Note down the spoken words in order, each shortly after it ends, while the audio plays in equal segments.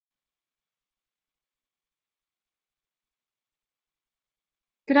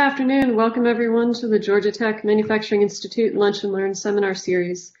Good afternoon. Welcome everyone to the Georgia Tech Manufacturing Institute Lunch and Learn Seminar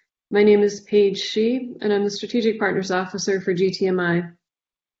Series. My name is Paige Shee, and I'm the Strategic Partners Officer for GTMI.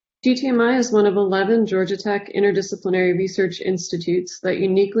 GTMI is one of 11 Georgia Tech interdisciplinary research institutes that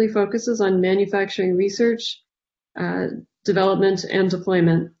uniquely focuses on manufacturing research, development, and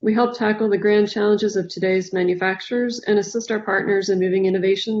deployment. We help tackle the grand challenges of today's manufacturers and assist our partners in moving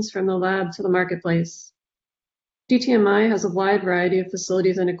innovations from the lab to the marketplace. GTMI has a wide variety of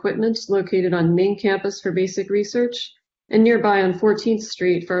facilities and equipment located on main campus for basic research and nearby on 14th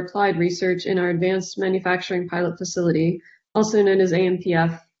Street for applied research in our Advanced Manufacturing Pilot Facility, also known as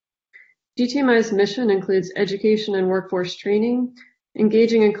AMPF. GTMI's mission includes education and workforce training,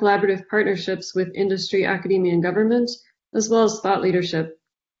 engaging in collaborative partnerships with industry, academia, and government, as well as thought leadership.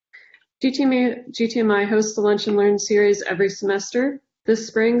 GTMI hosts the Lunch and Learn series every semester. This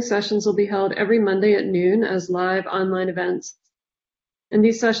spring, sessions will be held every Monday at noon as live online events. And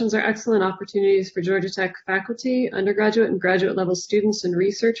these sessions are excellent opportunities for Georgia Tech faculty, undergraduate and graduate level students and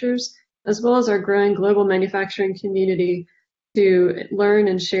researchers, as well as our growing global manufacturing community to learn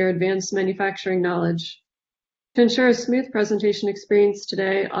and share advanced manufacturing knowledge. To ensure a smooth presentation experience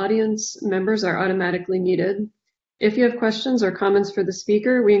today, audience members are automatically muted. If you have questions or comments for the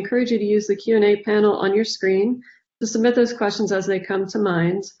speaker, we encourage you to use the Q&A panel on your screen to submit those questions as they come to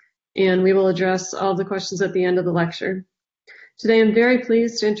mind, and we will address all the questions at the end of the lecture. Today, I'm very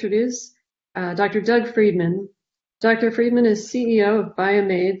pleased to introduce Dr. Doug Friedman. Dr. Friedman is CEO of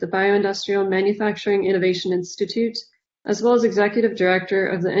BioMade, the Bioindustrial Manufacturing Innovation Institute, as well as Executive Director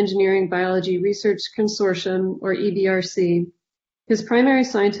of the Engineering Biology Research Consortium, or EBRC. His primary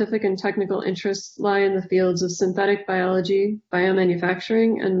scientific and technical interests lie in the fields of synthetic biology,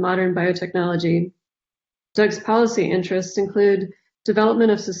 biomanufacturing, and modern biotechnology. Doug's policy interests include development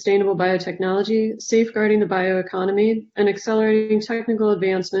of sustainable biotechnology, safeguarding the bioeconomy, and accelerating technical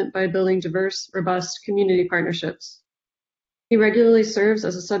advancement by building diverse, robust community partnerships. He regularly serves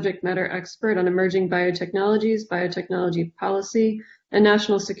as a subject matter expert on emerging biotechnologies, biotechnology policy, and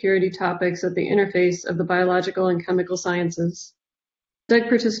national security topics at the interface of the biological and chemical sciences. Doug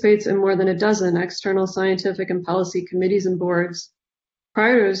participates in more than a dozen external scientific and policy committees and boards.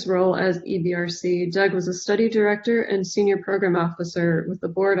 Prior to his role as EBRC, Doug was a study director and senior program officer with the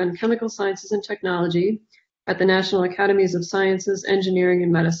Board on Chemical Sciences and Technology at the National Academies of Sciences, Engineering, and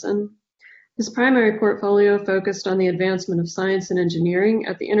Medicine. His primary portfolio focused on the advancement of science and engineering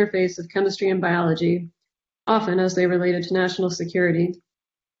at the interface of chemistry and biology, often as they related to national security.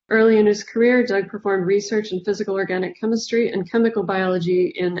 Early in his career, Doug performed research in physical organic chemistry and chemical biology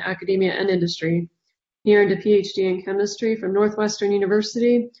in academia and industry. He earned a Ph.D. in chemistry from Northwestern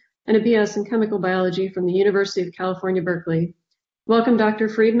University and a B.S. in chemical biology from the University of California, Berkeley. Welcome, Dr.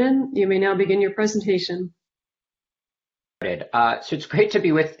 Friedman. You may now begin your presentation. So it's great to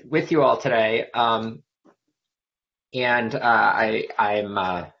be with you all today. I'm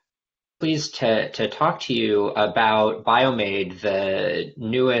pleased to talk to you about BioMade, the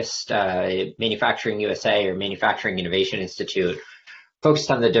newest Manufacturing USA or Manufacturing Innovation Institute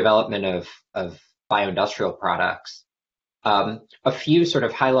focused on the development of bioindustrial products. A few sort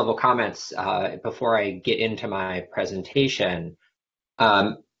of high-level comments before I get into my presentation.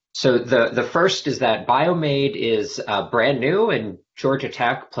 So the first is that BioMade is brand new, and Georgia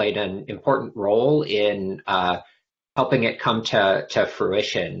Tech played an important role in helping it come to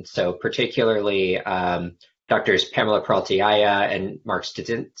fruition. So particularly Drs. Pamela Peralta-Yaya and Mark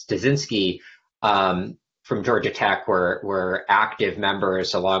Stasinski from Georgia Tech were active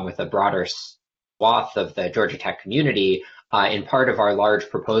members along with a broader swath of the Georgia Tech community in part of our large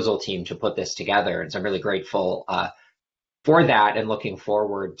proposal team to put this together. And so I'm really grateful for that and looking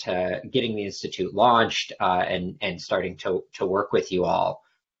forward to getting the Institute launched and starting to work with you all.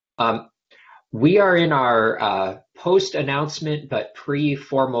 We are in our post-announcement but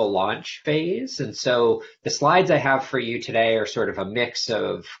pre-formal launch phase. And so the slides I have for you today are sort of a mix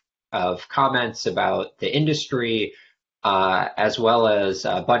of comments about the industry, as well as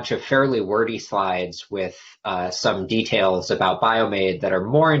a bunch of fairly wordy slides with some details about BioMade that are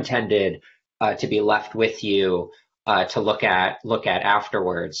more intended to be left with you to look at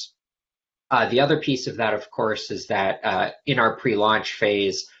afterwards. The other piece of that, of course, is that in our pre-launch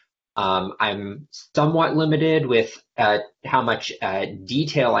phase, I'm somewhat limited with how much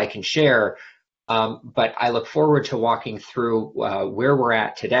detail I can share, but I look forward to walking through where we're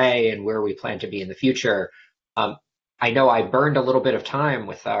at today and where we plan to be in the future. I know I burned a little bit of time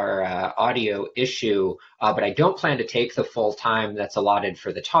with our audio issue, but I don't plan to take the full time that's allotted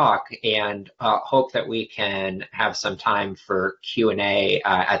for the talk, and hope that we can have some time for Q&A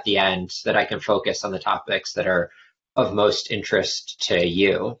at the end so that I can focus on the topics that are of most interest to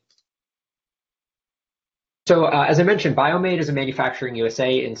you. So as I mentioned, BioMade is a Manufacturing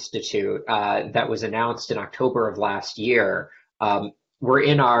USA institute that was announced in October of last year. We're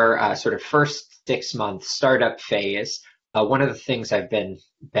in our sort of first 6-month startup phase. One of the things I've been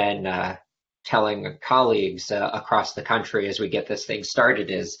telling colleagues across the country as we get this thing started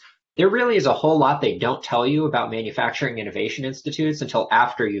is there really is a whole lot they don't tell you about manufacturing innovation institutes until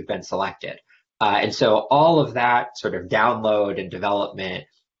after you've been selected. And so all of that sort of download and development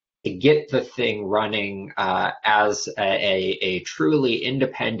to get the thing running as a truly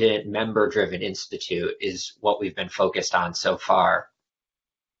independent, member-driven institute is what we've been focused on so far.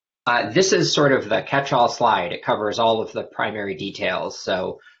 This is sort of the catch-all slide. It covers all of the primary details.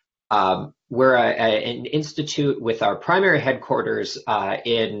 So we're an institute with our primary headquarters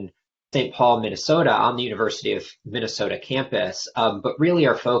in St. Paul, Minnesota, on the University of Minnesota campus, but really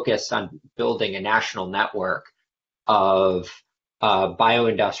are focused on building a national network of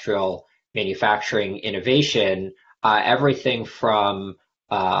bioindustrial manufacturing innovation, everything from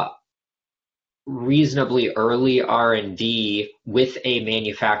reasonably early R&D with a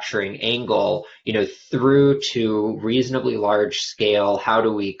manufacturing angle, through to reasonably large scale, how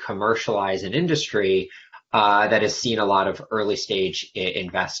do we commercialize an industry that has seen a lot of early stage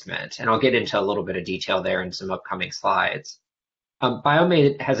investment. And I'll get into a little bit of detail there in some upcoming slides.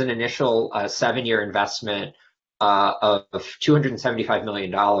 BioMade has an initial 7-year investment of $275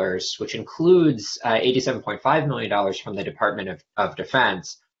 million, which includes $87.5 million from the Department of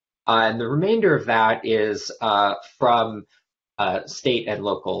Defense. And the remainder of that is from state and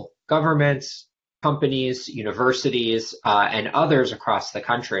local governments, companies, universities, and others across the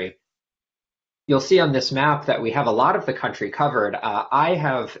country. You'll see on this map that we have a lot of the country covered. I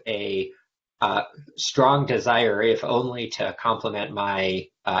have a strong desire, if only to complement my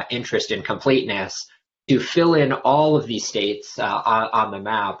interest in completeness, to fill in all of these states on the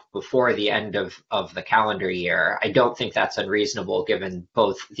map before the end of the calendar year. I don't think that's unreasonable given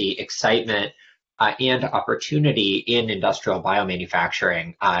both the excitement and opportunity in industrial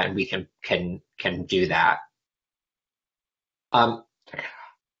biomanufacturing, and we can do that.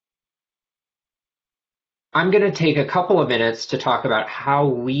 I'm going to take a couple of minutes to talk about how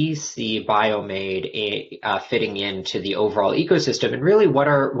we see BioMade fitting into the overall ecosystem and really what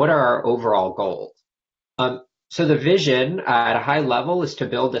are our overall goals. So the vision at a high level is to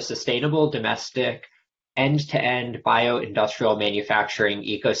build a sustainable domestic end-to-end bioindustrial manufacturing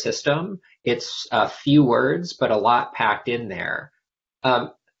ecosystem. It's a few words, but a lot packed in there.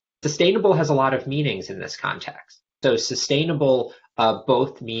 Sustainable has a lot of meanings in this context. So sustainable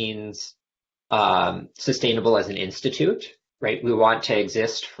both means sustainable as an institute, right? We want to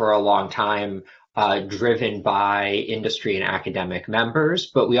exist for a long time, driven by industry and academic members,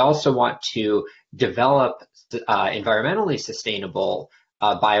 but we also want to develop environmentally sustainable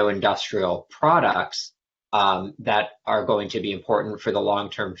bioindustrial products that are going to be important for the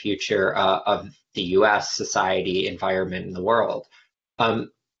long-term future of the US society, environment, and the world.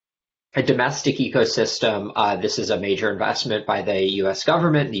 A domestic ecosystem, this is a major investment by the US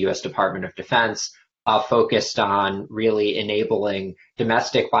government, the US Department of Defense, focused on really enabling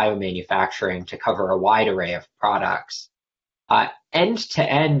domestic biomanufacturing to cover a wide array of products.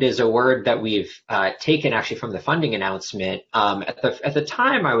 End-to-end is a word that we've taken actually from the funding announcement. At the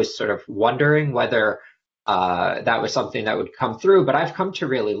time, I was sort of wondering whether that was something that would come through, but I've come to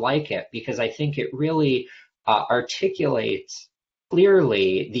really like it because I think it really articulates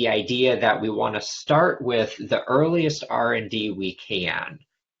clearly the idea that we want to start with the earliest R&D we can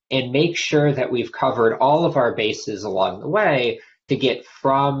and make sure that we've covered all of our bases along the way to get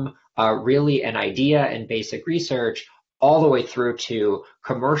from really an idea and basic research all the way through to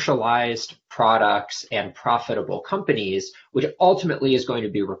commercialized products and profitable companies, which ultimately is going to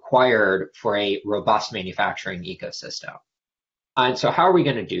be required for a robust manufacturing ecosystem. And so how are we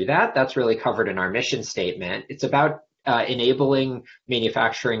going to do that? That's really covered in our mission statement. It's about enabling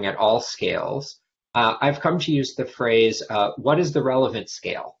manufacturing at all scales. I've come to use the phrase, what is the relevant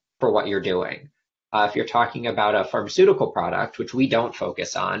scale for what you're doing? If you're talking about a pharmaceutical product, which we don't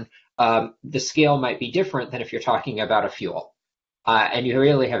focus on, the scale might be different than if you're talking about a fuel. And you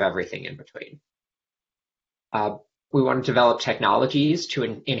really have everything in between. We want to develop technologies to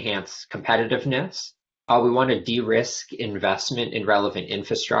enhance competitiveness. We want to de-risk investment in relevant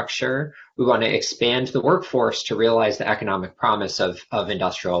infrastructure. We want to expand the workforce to realize the economic promise of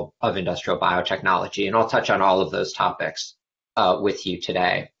industrial biotechnology. And I'll touch on all of those topics with you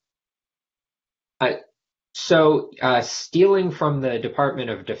today. So stealing from the Department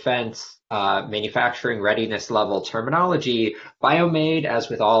of Defense manufacturing readiness level terminology, BioMade, as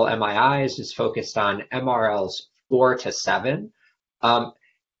with all MIIs, is focused on MRLs 4 to 7.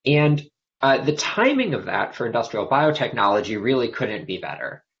 And the timing of that for industrial biotechnology really couldn't be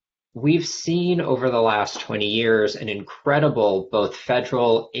better. We've seen over the last 20 years an incredible both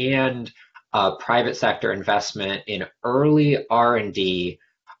federal and private sector investment in early R&D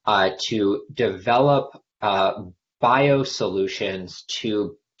to develop biosolutions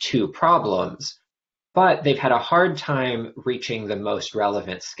to problems, but they've had a hard time reaching the most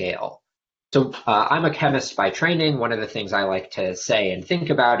relevant scale. So I'm a chemist by training. One of the things I like to say and think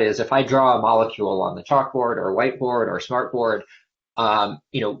about is if I draw a molecule on the chalkboard or whiteboard or smartboard,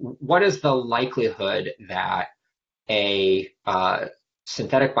 what is the likelihood that a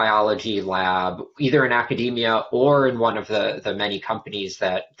synthetic biology lab, either in academia or in one of the many companies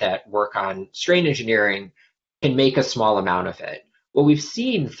that work on strain engineering, can make a small amount of it? What we've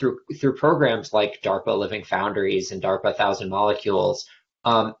seen through programs like DARPA Living Foundries and DARPA 1,000 Molecules,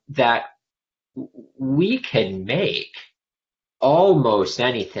 that we can make almost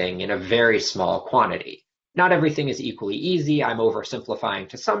anything in a very small quantity. Not everything is equally easy. I'm oversimplifying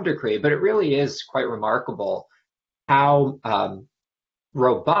to some degree, but it really is quite remarkable how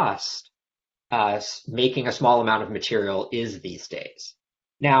robust making a small amount of material is these days.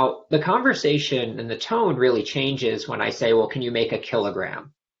 Now, the conversation and the tone really changes when I say, well, can you make a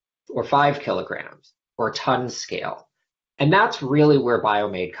kilogram or 5 kilograms or ton scale? And that's really where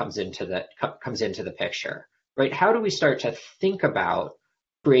BioMade comes into the picture, right? How do we start to think about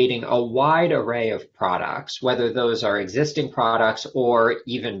creating a wide array of products, whether those are existing products or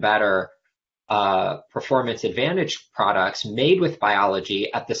even better, performance advantage products made with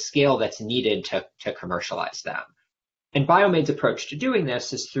biology at the scale that's needed to commercialize them? And BioMade's approach to doing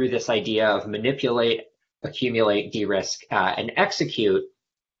this is through this idea of manipulate, accumulate, de-risk, and execute,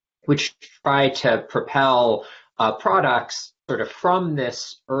 which try to propel products sort of from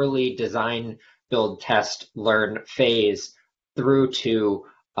this early design, build, test, learn phase through to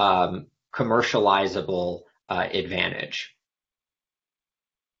commercializable advantage.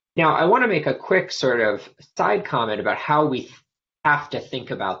 Now, I want to make a quick sort of side comment about how we have to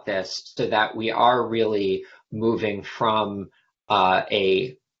think about this so that we are really moving from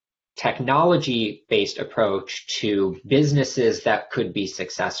a technology-based approach to businesses that could be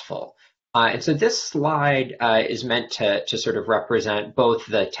successful. And so this slide is meant to sort of represent both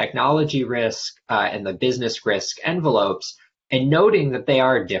the technology risk and the business risk envelopes, and noting that they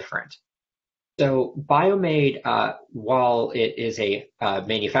are different. So BioMade, while it is a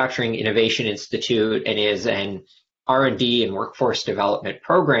manufacturing innovation institute and is an R&D and workforce development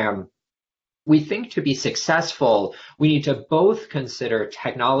program, we think to be successful, we need to both consider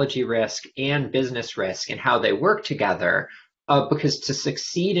technology risk and business risk and how they work together, because to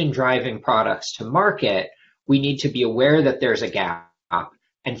succeed in driving products to market, we need to be aware that there's a gap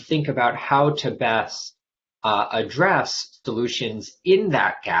and think about how to best address solutions in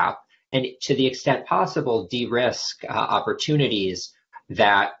that gap, and to the extent possible, de-risk opportunities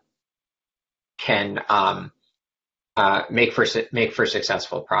that can make for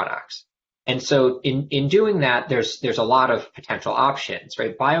successful products. And so in doing that, there's a lot of potential options,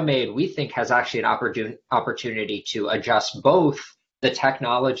 right? BioMade, we think, has actually an opportunity to adjust both the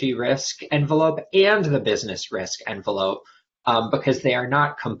technology risk envelope and the business risk envelope, because they are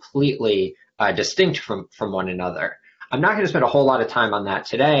not completely distinct from one another. I'm not going to spend a whole lot of time on that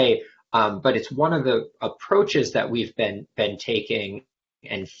today, but it's one of the approaches that we've been taking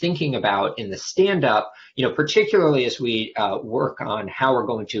and thinking about in the stand-up, particularly as we work on how we're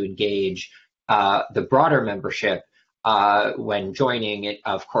going to engage the broader membership when joining it,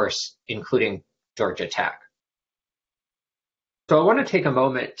 of course, including Georgia Tech. So I want to take a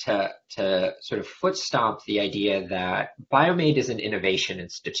moment to sort of foot stomp the idea that BioMade is an innovation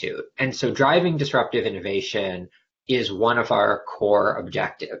institute. And so driving disruptive innovation is one of our core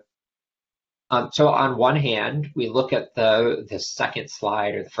objectives. So on one hand, we look at the second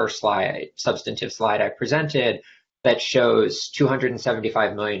slide, or the first slide, substantive slide I presented, that shows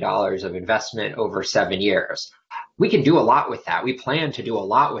 $275 million of investment over 7 years. We can do a lot with that. We plan to do a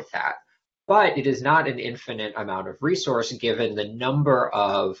lot with that. But it is not an infinite amount of resource given the number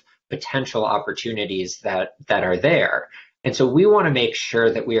of potential opportunities that are there. And so we want to make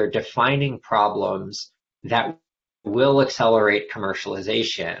sure that we are defining problems that will accelerate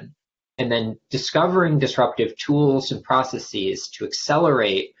commercialization, and then discovering disruptive tools and processes to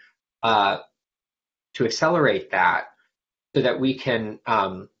accelerate that, so that we can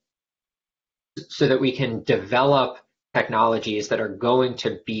develop technologies that are going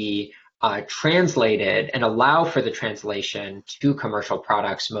to be translated and allow for the translation to commercial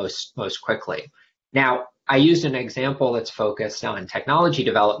products most quickly. Now, I used an example that's focused on technology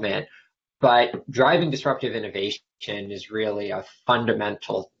development, But driving disruptive innovation is really a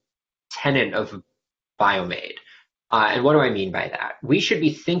fundamental tenet of BioMade. And what do I mean by that? We should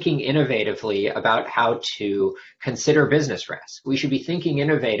be thinking innovatively about how to consider business risk. We should be thinking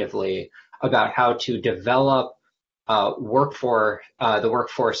innovatively about how to develop the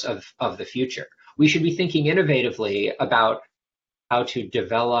workforce of the future. We should be thinking innovatively about how to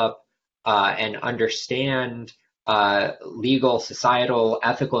develop and understand legal, societal,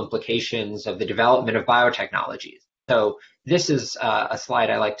 ethical implications of the development of biotechnologies. So this is a slide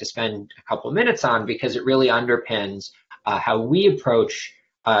I like to spend a couple minutes on because it really underpins how we approach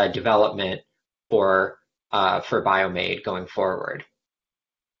development for BioMade going forward.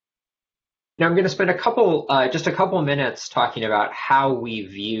 Now I'm going to spend just a couple minutes talking about how we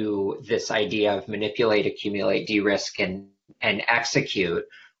view this idea of manipulate, accumulate, de-risk, and execute.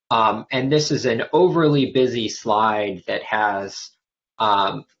 And this is an overly busy slide that has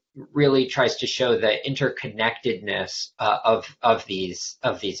really tries to show the interconnectedness of these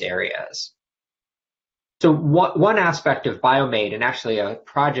areas. So one aspect of BioMade, and actually a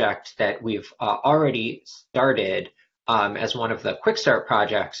project that we've already started as one of the quick start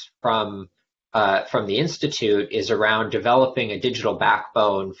projects from the Institute, is around developing a digital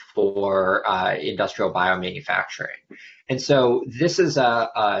backbone for industrial biomanufacturing. And so this is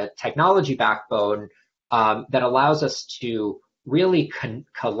a technology backbone that allows us to really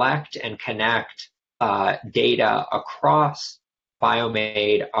collect and connect data across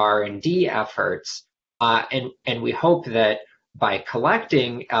BioMade R&D efforts. And we hope that by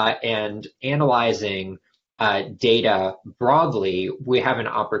collecting and analyzing data broadly, we have an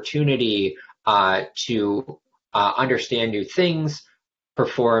opportunity to understand new things,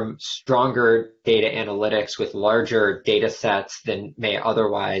 perform stronger data analytics with larger data sets than may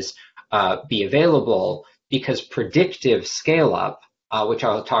otherwise be available, because predictive scale-up, which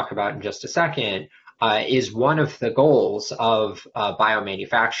I'll talk about in just a second, is one of the goals of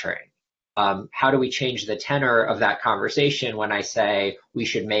biomanufacturing. How do we change the tenor of that conversation when I say we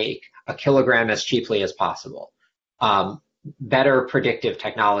should make a kilogram as cheaply as possible? Better predictive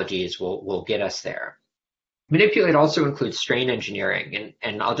technologies will get us there. Manipulate also includes strain engineering,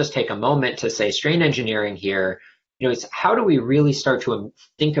 and I'll just take a moment to say strain engineering here. It's how do we really start to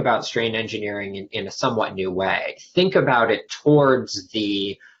think about strain engineering in a somewhat new way? Think about it towards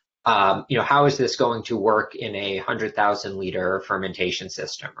the, how is this going to work in a 100,000 liter fermentation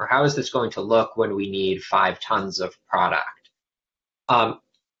system? Or how is this going to look when we need 5 tons of product?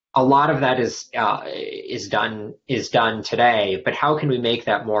 A lot of that is done today, but how can we make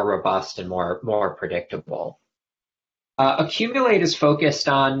that more robust and more predictable? Accumulate is focused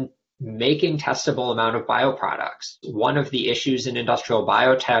on making testable amount of bioproducts. One of the issues in industrial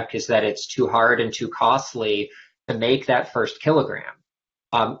biotech is that it's too hard and too costly to make that first kilogram.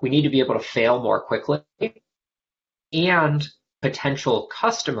 We need to be able to fail more quickly, and potential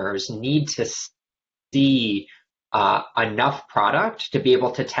customers need to see enough product to be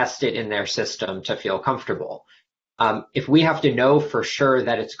able to test it in their system to feel comfortable. If we have to know for sure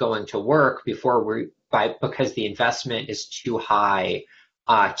that it's going to work because the investment is too high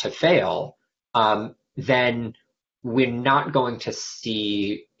to fail, then we're not going to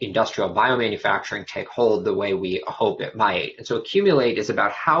see industrial biomanufacturing take hold the way we hope it might. And so accumulate is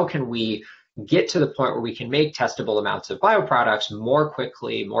about how can we get to the point where we can make testable amounts of bioproducts more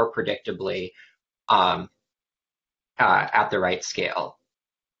quickly, more predictably, at the right scale.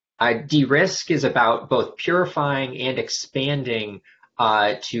 De-risk is about both purifying and expanding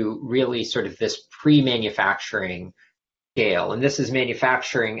to really sort of this pre-manufacturing scale. And this is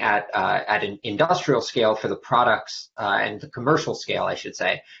manufacturing at an industrial scale for the products and the commercial scale, I should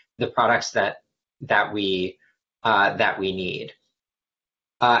say, the products that we need.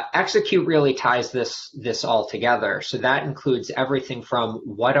 Execute really ties this all together. So that includes everything from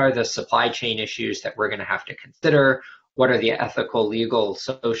what are the supply chain issues that we're going to have to consider, what are the ethical, legal,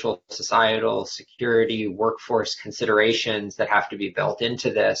 social, societal, security, workforce considerations that have to be built into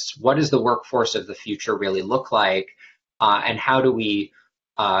this, what does the workforce of the future really look like, and how do we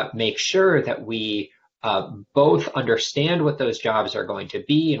make sure that we both understand what those jobs are going to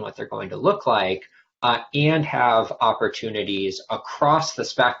be and what they're going to look like, and have opportunities across the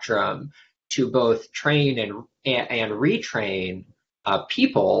spectrum to both train and retrain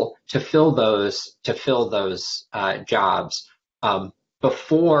people to fill those jobs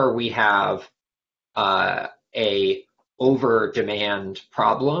before we have a over demand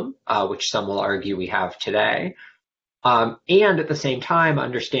problem, which some will argue we have today. And at the same time,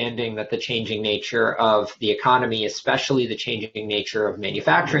 understanding that the changing nature of the economy, especially the changing nature of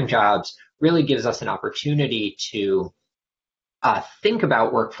manufacturing jobs, really gives us an opportunity to think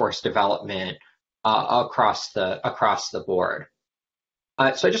about workforce development across the board.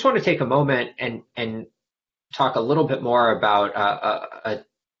 So I just want to take a moment and talk a little bit more about a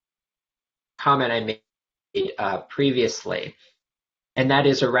comment I made previously, and that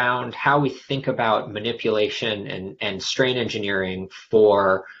is around how we think about manipulation and strain engineering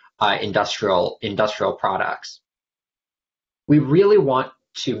for industrial products. We really want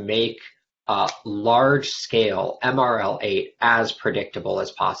to make large-scale MRL8 as predictable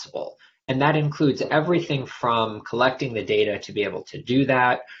as possible. And that includes everything from collecting the data to be able to do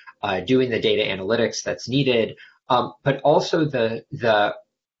that, doing the data analytics that's needed, but also the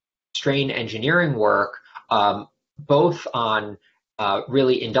strain engineering work, both on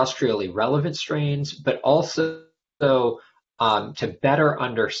really industrially relevant strains, but also to better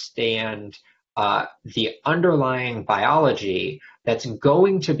understand the underlying biology that's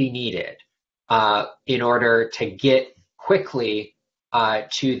going to be needed in order to get quickly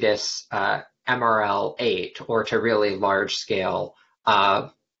to this MRL8 or to really large scale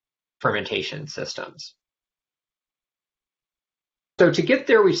fermentation systems. So to get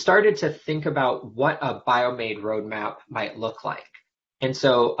there, we started to think about what a BioMade roadmap might look like. And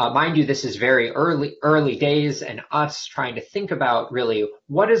so, mind you, this is very early days, and us trying to think about really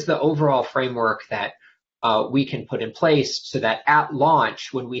what is the overall framework that we can put in place so that at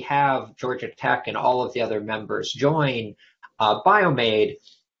launch, when we have Georgia Tech and all of the other members join BioMade,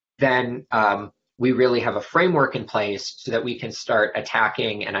 then we really have a framework in place so that we can start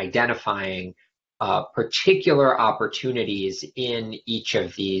attacking and identifying particular opportunities in each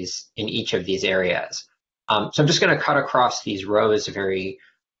of these areas. So I'm just going to cut across these rows very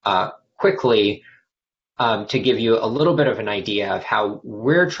quickly to give you a little bit of an idea of how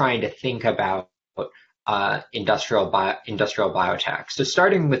we're trying to think about industrial biotech. So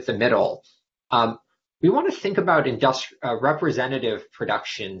starting with the middle, we want to think about representative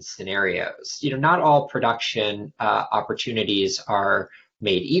production scenarios. Not all production opportunities are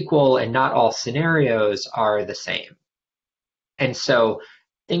made equal, and not all scenarios are the same. And so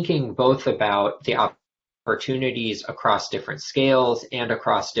thinking both about the opportunities across different scales and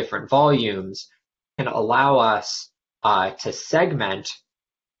across different volumes can allow us to segment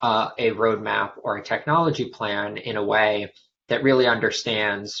a roadmap or a technology plan in a way that really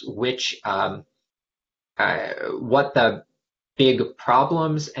understands what the big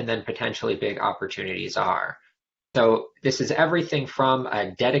problems and then potentially big opportunities are. So this is everything from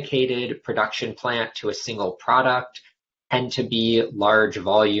a dedicated production plant to a single product, tend to be large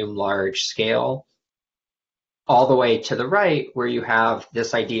volume, large scale, all the way to the right where you have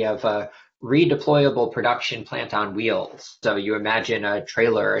this idea of a redeployable production plant on wheels. So you imagine a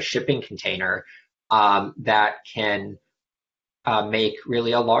trailer, a shipping container that can make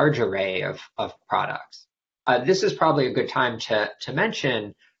really a large array of products. This is probably a good time to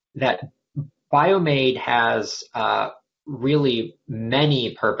mention that BioMade has really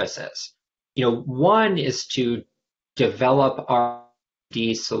many purposes. One is to develop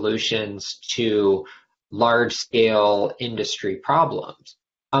R&D solutions to large-scale industry problems.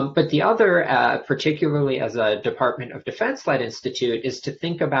 But the other, particularly as a Department of Defense-led institute, is to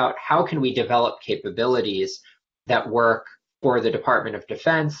think about how can we develop capabilities that work for the Department of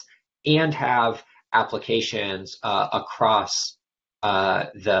Defense and have applications across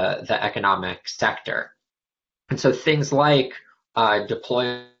the economic sector. And so things like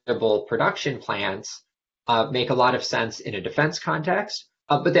deployable production plants make a lot of sense in a defense context,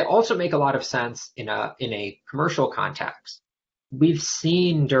 but they also make a lot of sense in a commercial context. We've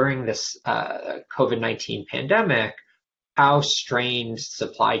seen during this COVID-19 pandemic how strained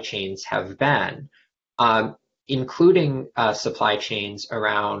supply chains have been, including supply chains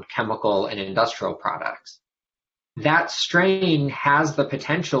around chemical and industrial products. That strain has the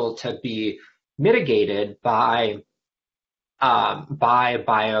potential to be mitigated by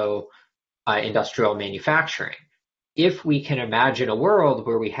bioindustrial manufacturing. If we can imagine a world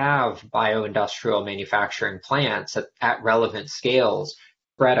where we have bioindustrial manufacturing plants at relevant scales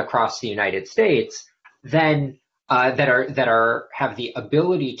spread across the United States, then that have the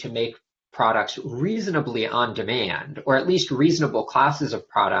ability to make products reasonably on demand, or at least reasonable classes of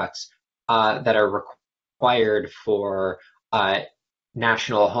products that are required for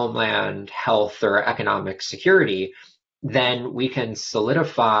national homeland health or economic security, then we can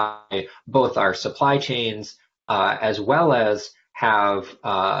solidify both our supply chains as well as have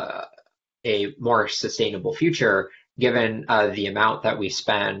a more sustainable future, given the amount that we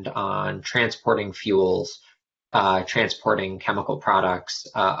spend on transporting fuels, transporting chemical products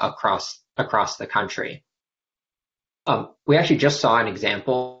across the country. We actually just saw an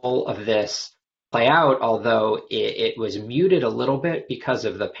example of this play out, although it was muted a little bit because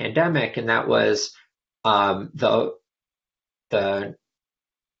of the pandemic, and that was the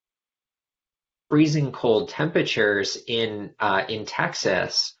freezing cold temperatures in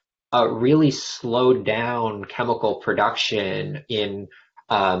Texas really slowed down chemical production in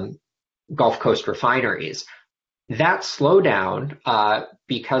Gulf Coast refineries. That slowdown,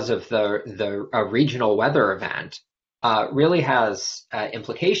 because of the regional weather event, really has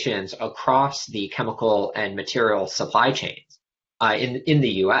implications across the chemical and material supply chains in the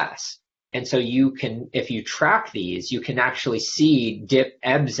U.S. And so you can, if you track these, you can actually see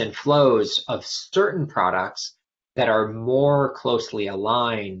ebbs and flows of certain products that are more closely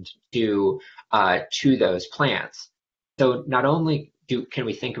aligned to those plants. So not only can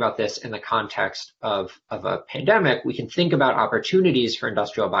we think about this in the context of a pandemic, we can think about opportunities for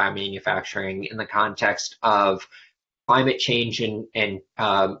industrial biomanufacturing in the context of climate change and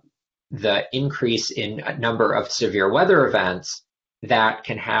the increase in a number of severe weather events that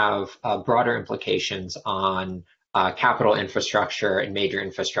can have broader implications on capital infrastructure and major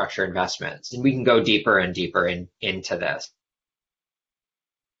infrastructure investments. And we can go deeper and deeper into this.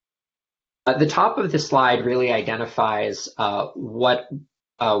 The top of the slide really identifies what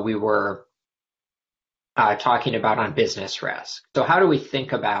we were talking about on business risk. So how do we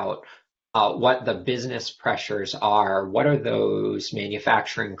think about what the business pressures are? What are those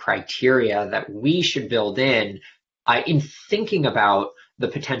manufacturing criteria that we should build in thinking about the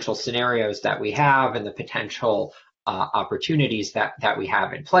potential scenarios that we have and the potential opportunities that we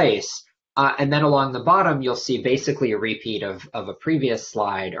have in place? And then along the bottom, you'll see basically a repeat of a previous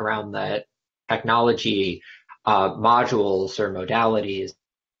slide around the technology modules or modalities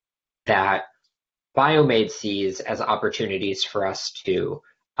that BioMade sees as opportunities for us to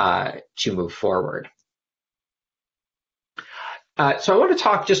move forward. So I want to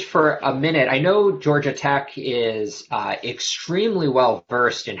talk just for a minute. I know Georgia Tech is extremely well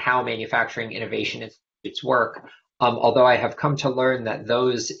versed in how manufacturing innovation institutes work, although I have come to learn that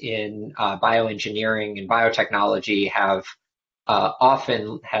those in bioengineering and biotechnology have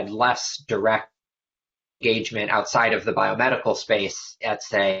often had less direct engagement outside of the biomedical space at,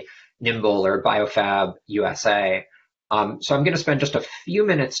 say, Nimble or BioFab USA. So I'm going to spend just a few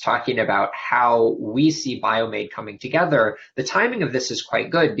minutes talking about how we see BioMade coming together. The timing of this is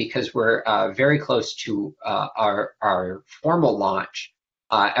quite good because we're very close to our formal launch,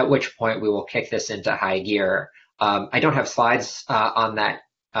 at which point we will kick this into high gear. I don't have slides on that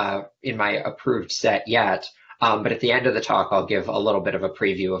in my approved set yet, but at the end of the talk, I'll give a little bit of a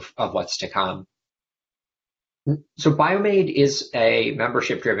preview of what's to come. So BioMade is a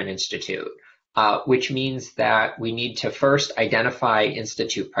membership-driven institute. Which means that we need to first identify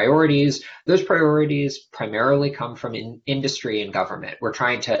institute priorities. Those priorities primarily come from industry and government. We're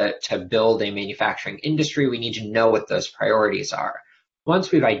trying to build a manufacturing industry. We need to know what those priorities are.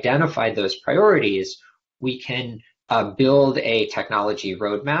 Once we've identified those priorities, we can build a technology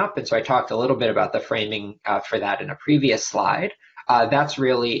roadmap. And so I talked a little bit about the framing for that in a previous slide. That's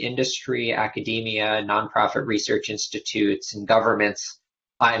really industry, academia, nonprofit research institutes, and governments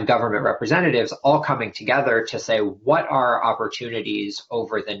and government representatives all coming together to say what are opportunities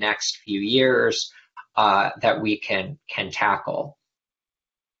over the next few years that we can tackle.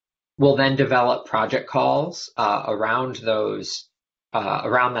 We'll then develop project calls around those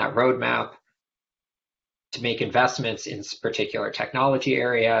around that roadmap to make investments in particular technology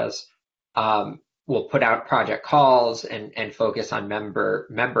areas. We'll put out project calls and focus on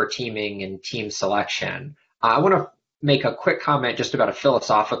member teaming and team selection. I want to make a quick comment just about a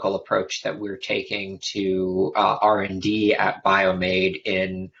philosophical approach that we're taking to R&D at BioMade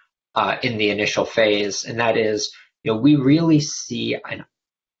in the initial phase, and that is, we really see an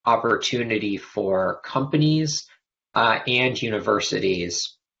opportunity for companies and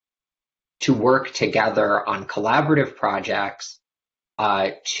universities to work together on collaborative projects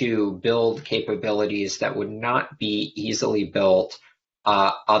to build capabilities that would not be easily built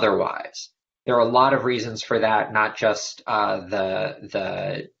otherwise. There are a lot of reasons for that, not just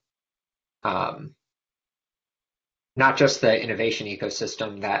the innovation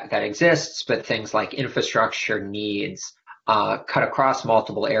ecosystem that exists, but things like infrastructure needs cut across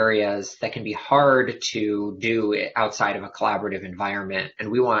multiple areas that can be hard to do outside of a collaborative environment.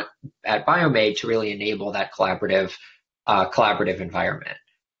 And we want at BioMade to really enable that collaborative environment.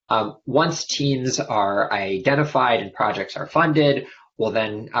 Once teams are identified and projects are funded, we'll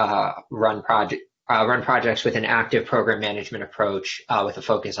then run projects with an active program management approach with a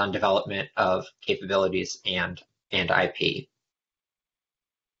focus on development of capabilities and IP.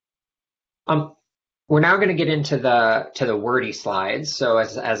 We're now going to get into the wordy slides. So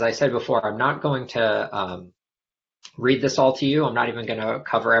as I said before, I'm not going to read this all to you. I'm not even going to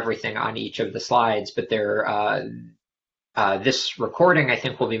cover everything on each of the slides, but this recording, I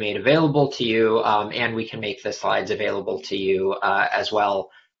think, will be made available to you, and we can make the slides available to you as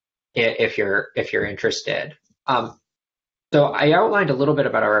well if you're interested. So I outlined a little bit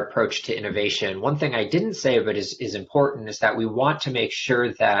about our approach to innovation. One thing I didn't say, but is important, is that we want to make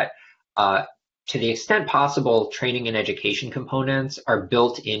sure that to the extent possible, training and education components are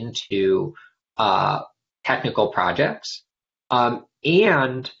built into technical projects,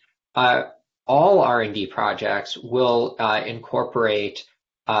 and all R&D projects will incorporate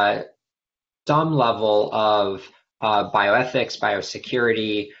some level of bioethics,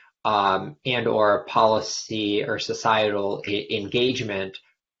 biosecurity, and or policy or societal engagement,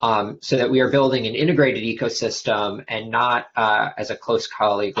 so that we are building an integrated ecosystem and not, as a close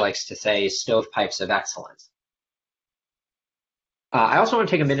colleague likes to say, stovepipes of excellence. I also want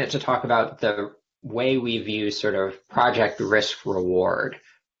to take a minute to talk about the way we view sort of project risk reward.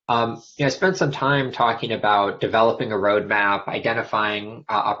 I spent some time talking about developing a roadmap, identifying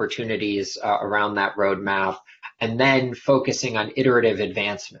opportunities around that roadmap, and then focusing on iterative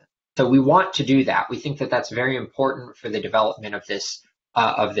advancement. So we want to do that. We think that that's very important for the development of this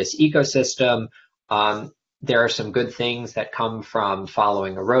ecosystem. There are some good things that come from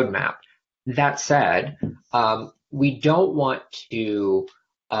following a roadmap. That said, we don't want to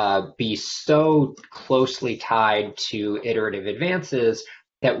be so closely tied to iterative advances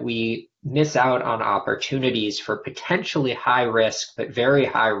that we miss out on opportunities for potentially high risk but very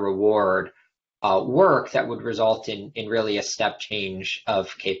high reward work that would result in really a step change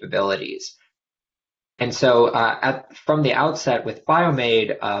of capabilities. And so from the outset with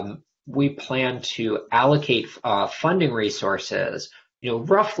BioMade, we plan to allocate funding resources,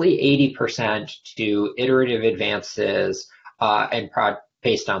 roughly 80% to iterative advances and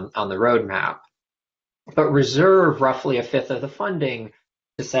based on the roadmap, but reserve roughly a fifth of the funding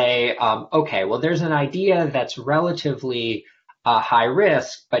to say, okay, well, there's an idea that's relatively high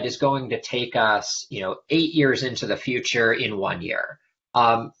risk, but is going to take us, 8 years into the future in 1 year.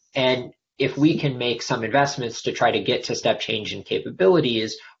 And if we can make some investments to try to get to step change in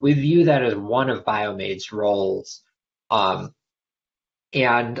capabilities, we view that as one of BioMade's roles. And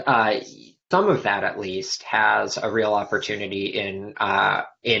some of that, at least, has a real opportunity in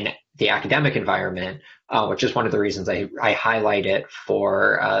the academic environment, which is one of the reasons I highlight it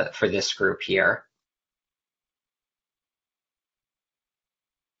for this group here.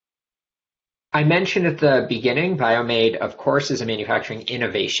 I mentioned at the beginning, BioMade, of course, is a manufacturing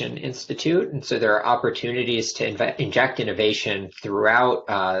innovation institute, and so there are opportunities to inject innovation throughout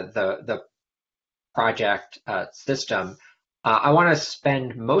the project system. I want to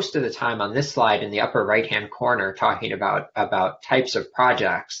spend most of the time on this slide in the upper right-hand corner talking about types of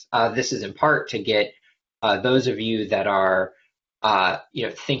projects. This is in part to get those of you that are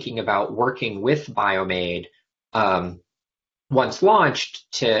thinking about working with BioMade once launched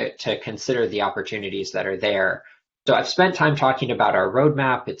to consider the opportunities that are there. So I've spent time talking about our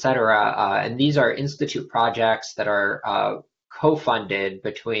roadmap, et cetera, and these are institute projects that are co-funded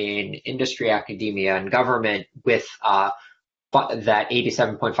between industry, academia, and government with that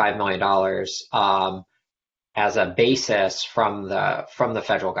 $87.5 million as a basis from the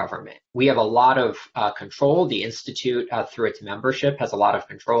federal government. We have a lot of control. The Institute, through its membership, has a lot of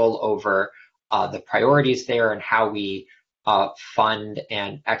control over the priorities there and how we fund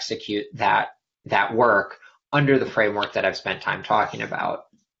and execute that work under the framework that I've spent time talking about.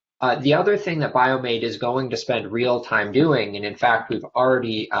 The other thing that BioMade is going to spend real time doing, and in fact, we've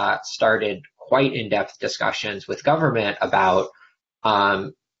already started quite in-depth discussions with government about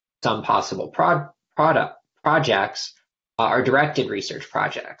some possible projects, are directed research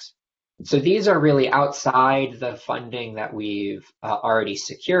projects. So these are really outside the funding that we've already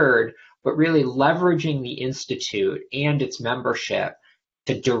secured, but really leveraging the Institute and its membership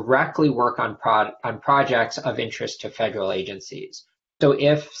to directly work on projects of interest to federal agencies. So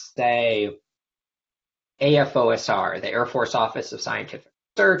if, say, AFOSR, the Air Force Office of Scientific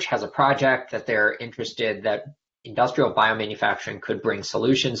Research, has a project that they're interested that industrial biomanufacturing could bring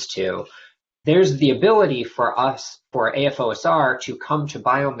solutions to, there's the ability for AFOSR to come to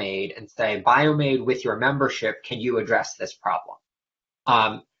BioMade and say, BioMade, with your membership, can you address this problem?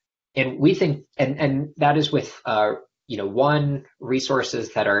 And we think, and that is with, one,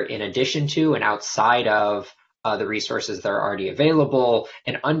 resources that are in addition to and outside of the resources that are already available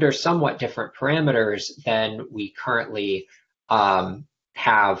and under somewhat different parameters than we currently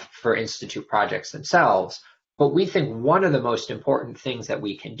have for institute projects themselves. But we think one of the most important things that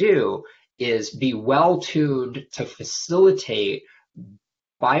we can do is be well-tuned to facilitate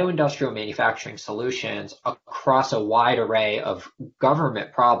bioindustrial manufacturing solutions across a wide array of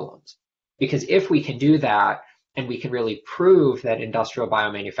government problems. Because if we can do that, and we can really prove that industrial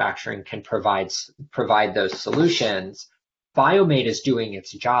biomanufacturing can provide those solutions, BioMade is doing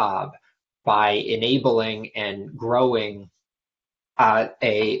its job by enabling and growing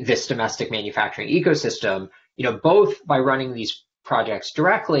this domestic manufacturing ecosystem, both by running these projects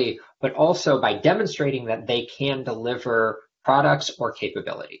directly, but also by demonstrating that they can deliver products or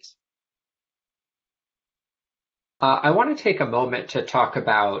capabilities. I want to take a moment to talk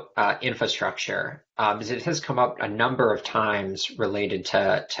about infrastructure, because it has come up a number of times related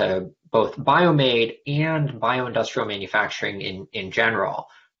to both BioMade and bioindustrial manufacturing in general.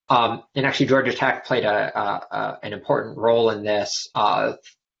 And actually, Georgia Tech played an important role in this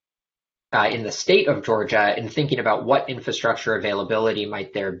in the state of Georgia in thinking about what infrastructure availability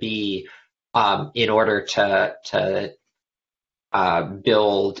might there be in order to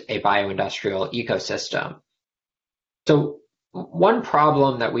build a bioindustrial ecosystem. So one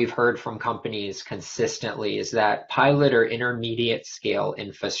problem that we've heard from companies consistently is that pilot or intermediate scale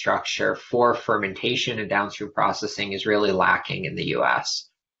infrastructure for fermentation and downstream processing is really lacking in the US.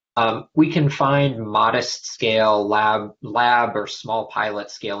 We can find modest scale lab or small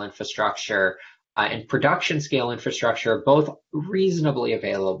pilot scale infrastructure and production scale infrastructure, both reasonably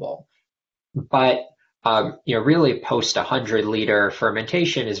available. But really post 100-liter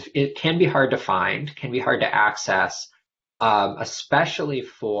fermentation it can be hard to find, can be hard to access, especially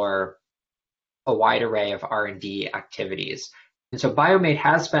for a wide array of R&D activities. And so BioMade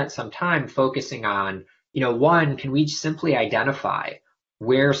has spent some time focusing on, one, can we simply identify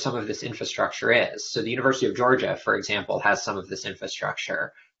where some of this infrastructure is? So the University of Georgia, for example, has some of this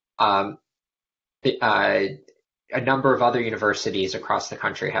infrastructure. A number of other universities across the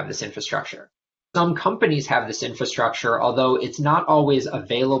country have this infrastructure. Some companies have this infrastructure, although it's not always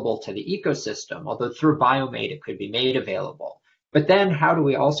available to the ecosystem, although through BioMade it could be made available. But then how do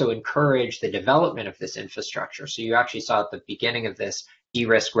we also encourage the development of this infrastructure? So you actually saw at the beginning of this,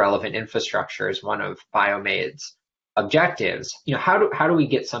 de-risk relevant infrastructure as one of BioMade's objectives. How do we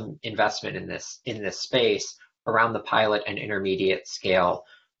get some investment in this space around the pilot and intermediate scale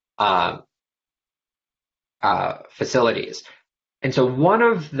facilities? And so one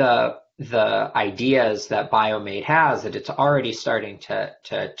of the ideas that BioMade has that it's already starting to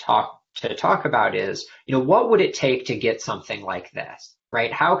talk about is, what would it take to get something like this,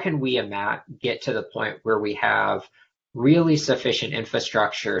 right? How can we get to the point where we have really sufficient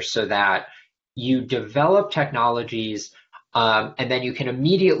infrastructure so that you develop technologies and then you can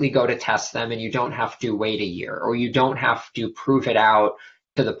immediately go to test them and you don't have to wait a year, or you don't have to prove it out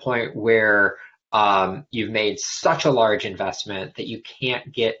to the point where you've made such a large investment that you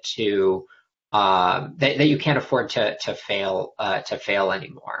can't get to that you can't afford to fail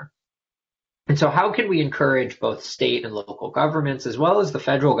anymore. And so how can we encourage both state and local governments as well as the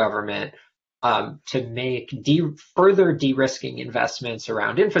federal government to make further de-risking investments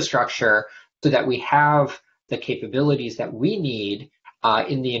around infrastructure so that we have the capabilities that we need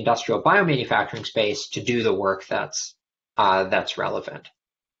in the industrial biomanufacturing space to do the work that's relevant?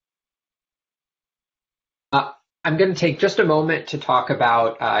 I'm going to take just a moment to talk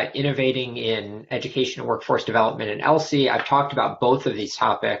about innovating in education and workforce development in ELSI. I've talked about both of these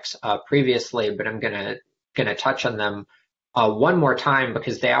topics previously, but I'm going to touch on them one more time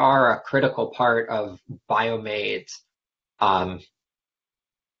because they are a critical part of BioMade's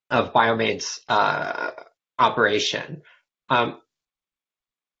operation.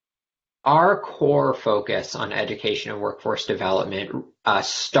 Our core focus on education and workforce development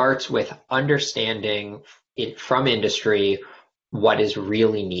starts with understanding from industry what is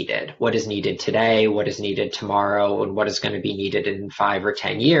really needed, what is needed today, what is needed tomorrow, and what is going to be needed in 5 or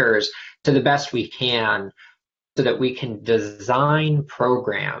 10 years to the best we can, so that we can design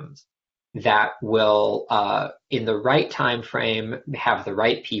programs that will, in the right time frame, have the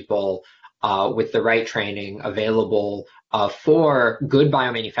right people with the right training available for good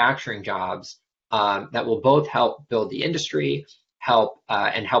biomanufacturing jobs that will both help build the industry,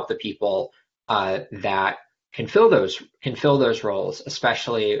 and help the people that can fill those roles,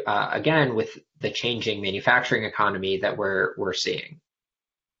 especially again with the changing manufacturing economy that we're seeing.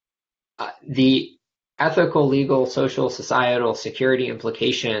 The ethical, legal, social, societal, security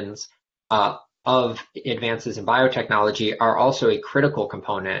implications of advances in biotechnology are also a critical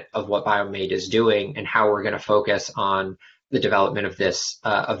component of what BioMade is doing and how we're going to focus on the development of this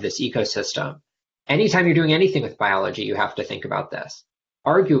ecosystem. Anytime you're doing anything with biology, you have to think about this.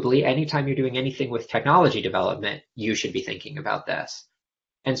 Arguably, anytime you're doing anything with technology development, you should be thinking about this.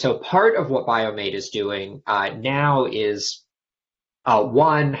 And so part of what BioMade is doing now is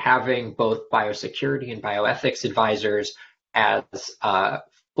one, having both biosecurity and bioethics advisors as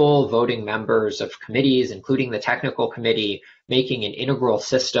full voting members of committees, including the technical committee, making an integral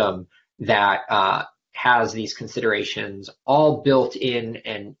system that has these considerations all built in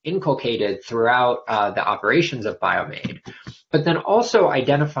and inculcated throughout the operations of BioMade, but then also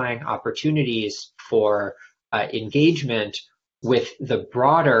identifying opportunities for engagement with the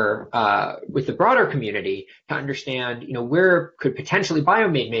broader community to understand, where could potentially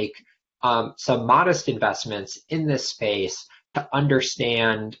BioMade make some modest investments in this space to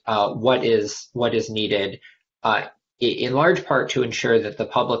understand what is needed, in large part to ensure that the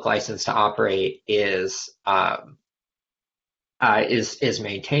public license to operate is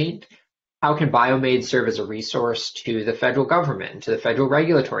maintained. How can BioMade serve as a resource to the federal government, to the federal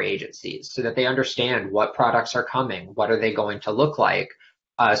regulatory agencies, so that they understand what products are coming, what are they going to look like,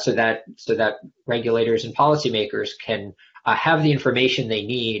 so that regulators and policymakers can have the information they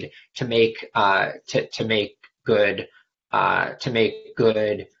need to make good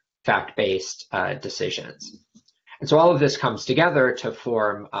fact-based decisions. And so all of this comes together to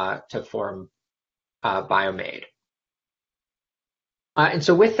form BioMade. And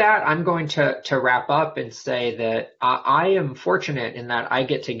so with that, I'm going to wrap up and say that I am fortunate in that I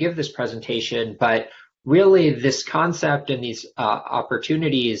get to give this presentation, but really this concept and these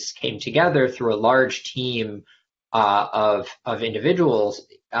opportunities came together through a large team of individuals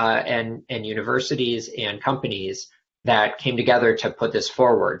and universities and companies that came together to put this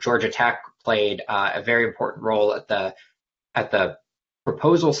forward. Georgia Tech played a very important role at the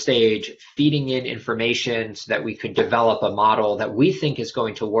proposal stage, feeding in information so that we could develop a model that we think is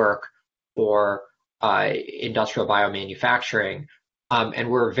going to work for industrial biomanufacturing.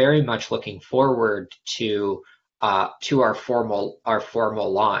 And we're very much looking forward to our formal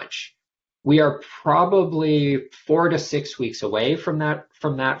launch. We are probably 4 to 6 weeks away from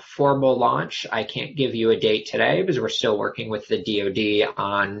that formal launch. I can't give you a date today because we're still working with the DoD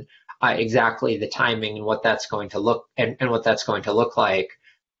on exactly the timing and what that's going to look like.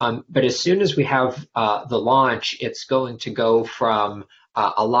 But as soon as we have the launch, it's going to go from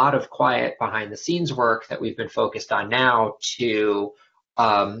a lot of quiet behind the scenes work that we've been focused on now to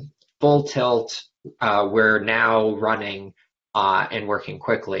full tilt. We're now running and working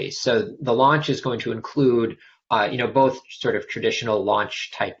quickly. So the launch is going to include both sort of traditional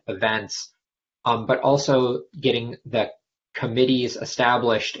launch type events, but also getting the committees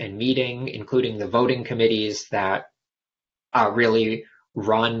established and meeting, including the voting committees that really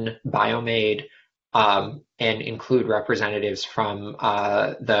run BioMade, and include representatives from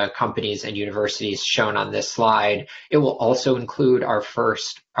the companies and universities shown on this slide. It will also include our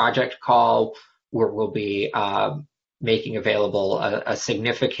first project call, where we'll be making available a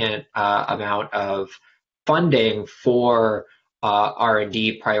significant amount of funding for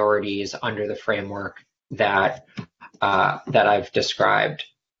R&D priorities under the framework that I've described.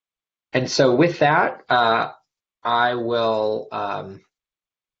 And so with that, I will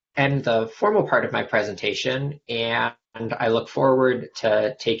end the formal part of my presentation, and I look forward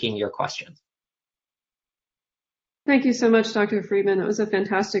to taking your questions. Thank you so much, Dr. Friedman. That was a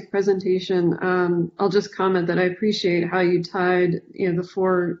fantastic presentation. I'll just comment that I appreciate how you tied, the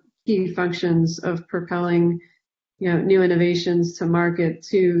 4 key functions of propelling, new innovations to market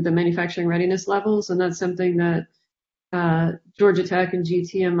to the manufacturing readiness levels, and that's something that Georgia Tech and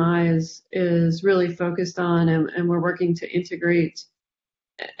GTMI is really focused on, and we're working to integrate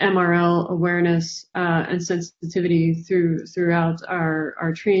MRL awareness and sensitivity throughout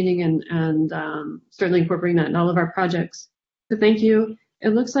our training and certainly incorporating that in all of our projects. So thank you. It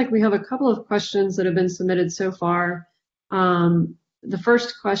looks like we have a couple of questions that have been submitted so far. The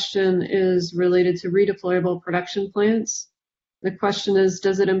first question is related to redeployable production plants. The question is,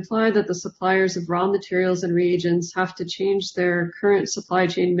 does it imply that the suppliers of raw materials and reagents have to change their current supply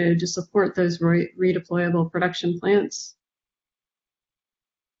chain mode to support those redeployable production plants?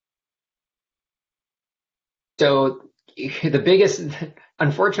 So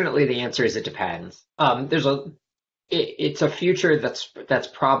unfortunately, the answer is it depends. It's a future that's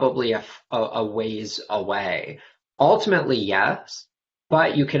probably a ways away. Ultimately, yes,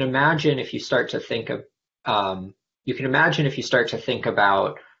 but you can imagine if you start to think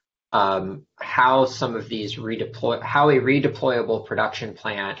about how some of these how a redeployable production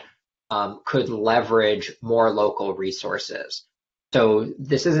plant could leverage more local resources. So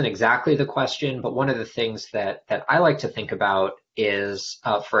this isn't exactly the question, but one of the things that I like to think about is,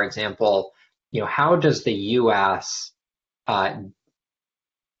 for example, how does the U.S.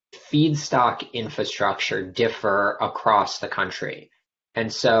 Feedstock infrastructure differ across the country?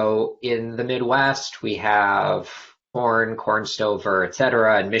 And so in the Midwest, we have corn, corn stover, et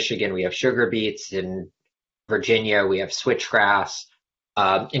cetera. In Michigan, we have sugar beets. In Virginia, we have switchgrass.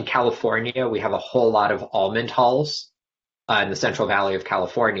 In California, we have a whole lot of almond hulls in the Central Valley of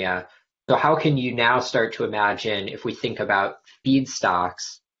California. So how can you now start to imagine if we think about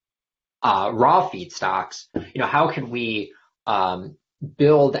feedstocks, raw feedstocks, how can we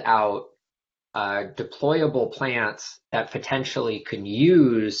build out deployable plants that potentially can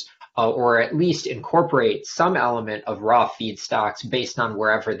use or at least incorporate some element of raw feedstocks based on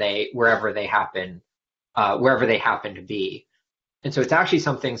wherever they happen to be. And so it's actually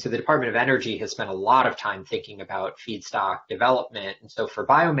something, so the Department of Energy has spent a lot of time thinking about feedstock development. And so for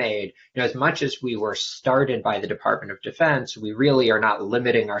BioMade, as much as we were started by the Department of Defense, we really are not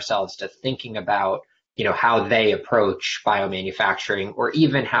limiting ourselves to thinking about, how they approach biomanufacturing or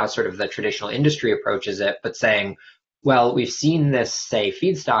even how sort of the traditional industry approaches it, but saying, well, we've seen this, say,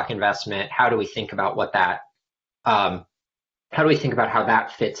 feedstock investment. How do we think about how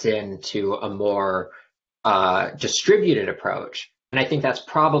that fits into a more distributed approach? And I think that's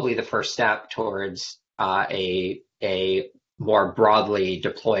probably the first step towards a more broadly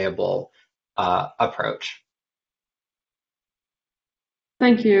deployable approach.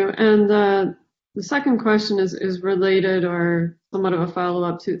 Thank you. And the second question is related or somewhat of a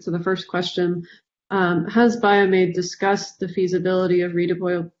follow-up to the first question. Has BioMade discussed the feasibility of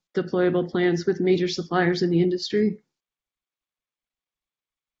redeployable plants with major suppliers in the industry?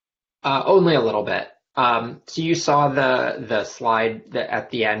 Only a little bit. So you saw the slide at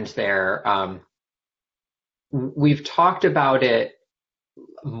the end there. We've talked about it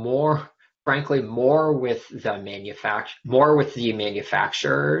more, frankly, more with the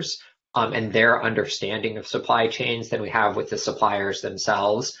manufacturers and their understanding of supply chains than we have with the suppliers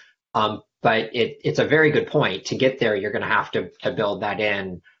themselves. But it's a very good point. To get there, you're going to have to build that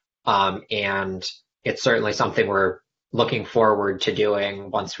in, and it's certainly something we're looking forward to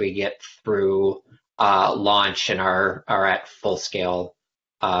doing once we get through launch and are at full scale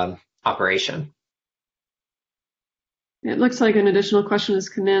operation. It looks like an additional question has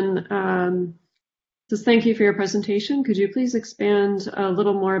come in. Says, thank you for your presentation. Could you please expand a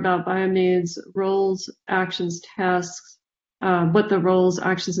little more about BioMade's roles, actions, tasks, what the roles,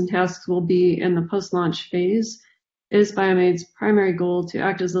 actions, and tasks will be in the post-launch phase? Is BioMade's primary goal to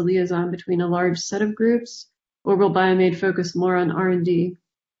act as a liaison between a large set of groups, or will BioMade focus more on R&D?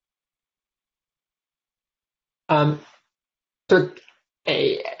 So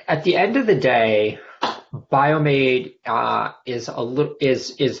at the end of the day, BioMade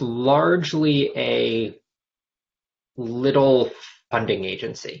is largely a little funding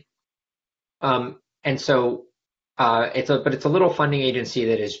agency, and so it's a little funding agency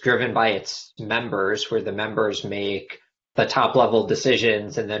that is driven by its members, where the members make the top level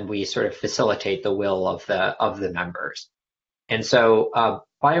decisions, and then we sort of facilitate the will of the members. And so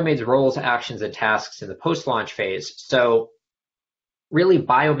BioMade's roles, actions, and tasks in the post-launch phase. So really,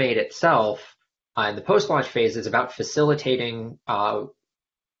 BioMade itself in the post-launch phase is about facilitating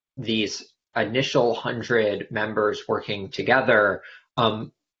these initial 100 members working together.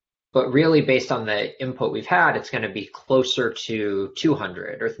 But really, based on the input we've had, it's going to be closer to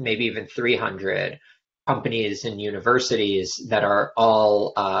 200 or maybe even 300 companies and universities that are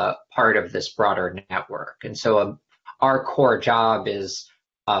all part of this broader network. And so our core job is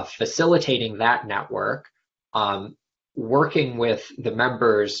facilitating that network, working with the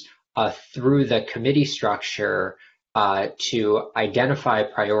members through the committee structure to identify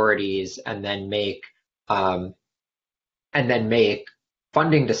priorities and then make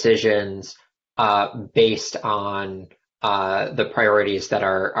funding decisions based on the priorities that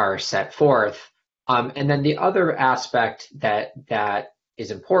are set forth. And then the other aspect that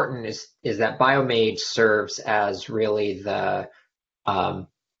is important is that BioMade serves as really the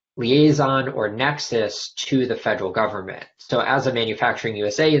liaison or nexus to the federal government. So as a Manufacturing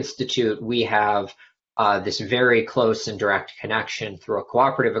USA Institute, we have this very close and direct connection through a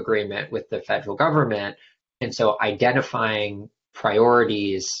cooperative agreement with the federal government. And so identifying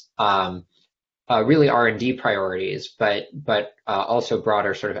priorities, really R&D priorities, but also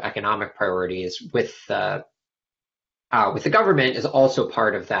broader sort of economic priorities with the government is also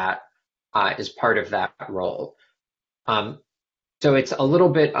part of that role. So it's a little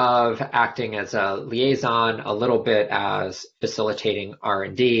bit of acting as a liaison, a little bit as facilitating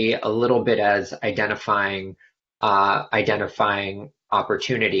R&D, a little bit as identifying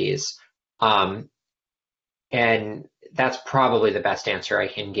opportunities. And that's probably the best answer I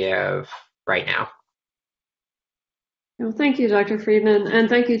can give right now. Well, thank you, Dr. Friedman, and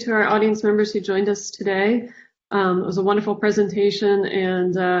thank you to our audience members who joined us today. It was a wonderful presentation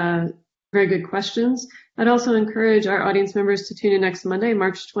and very good questions. I'd also encourage our audience members to tune in next Monday,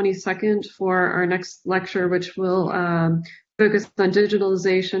 March 22nd, for our next lecture, which will focus on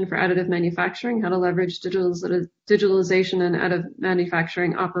digitalization for additive manufacturing, how to leverage digitalization and additive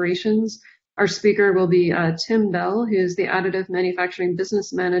manufacturing operations. Our speaker will be Tim Bell, who is the Additive Manufacturing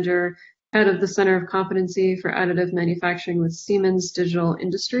Business Manager, head of the Center of Competency for Additive Manufacturing with Siemens Digital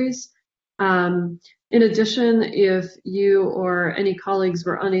Industries. In addition, if you or any colleagues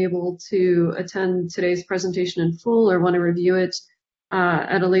were unable to attend today's presentation in full or want to review it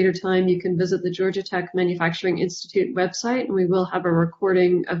at a later time, you can visit the Georgia Tech Manufacturing Institute website, and we will have a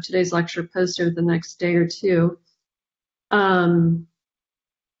recording of today's lecture posted the next day or two. And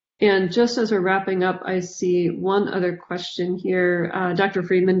just as we're wrapping up, I see one other question here. Dr.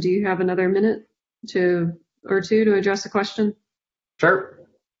 Friedman, do you have another minute or two to address a question? Sure.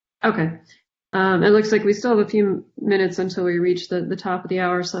 Okay. It looks like we still have a few minutes until we reach the top of the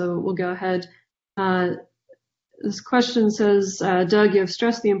hour, so we'll go ahead. This question says, Doug, you have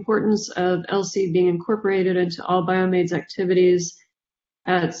stressed the importance of LC being incorporated into all BioMade's activities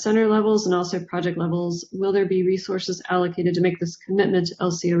at center levels and also project levels. Will there be resources allocated to make this commitment to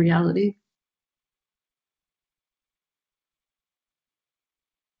LC a reality?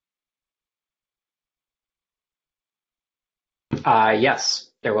 Yes,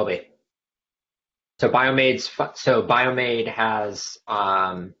 there will be. So BioMade has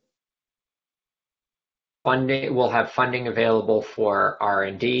funding. Will have funding available for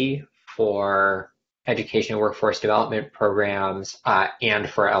R&D, for education and workforce development programs, and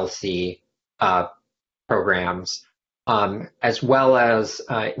for LC programs, as well as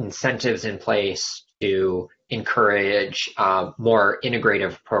incentives in place to encourage more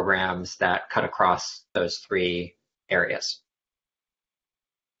integrative programs that cut across those three areas.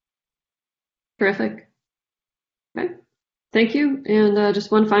 Terrific. Okay. Thank you. And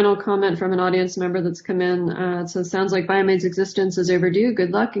just one final comment from an audience member that's come in. It says, sounds like BioMade's existence is overdue. Good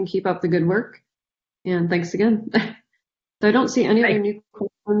luck and keep up the good work. And thanks again. So I don't see any other new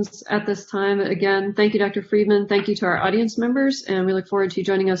questions at this time. Again, thank you, Dr. Friedman. Thank you to our audience members, and we look forward to you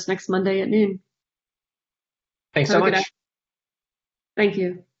joining us next Monday at noon. Thanks so much. Thank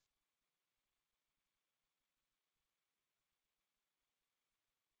you.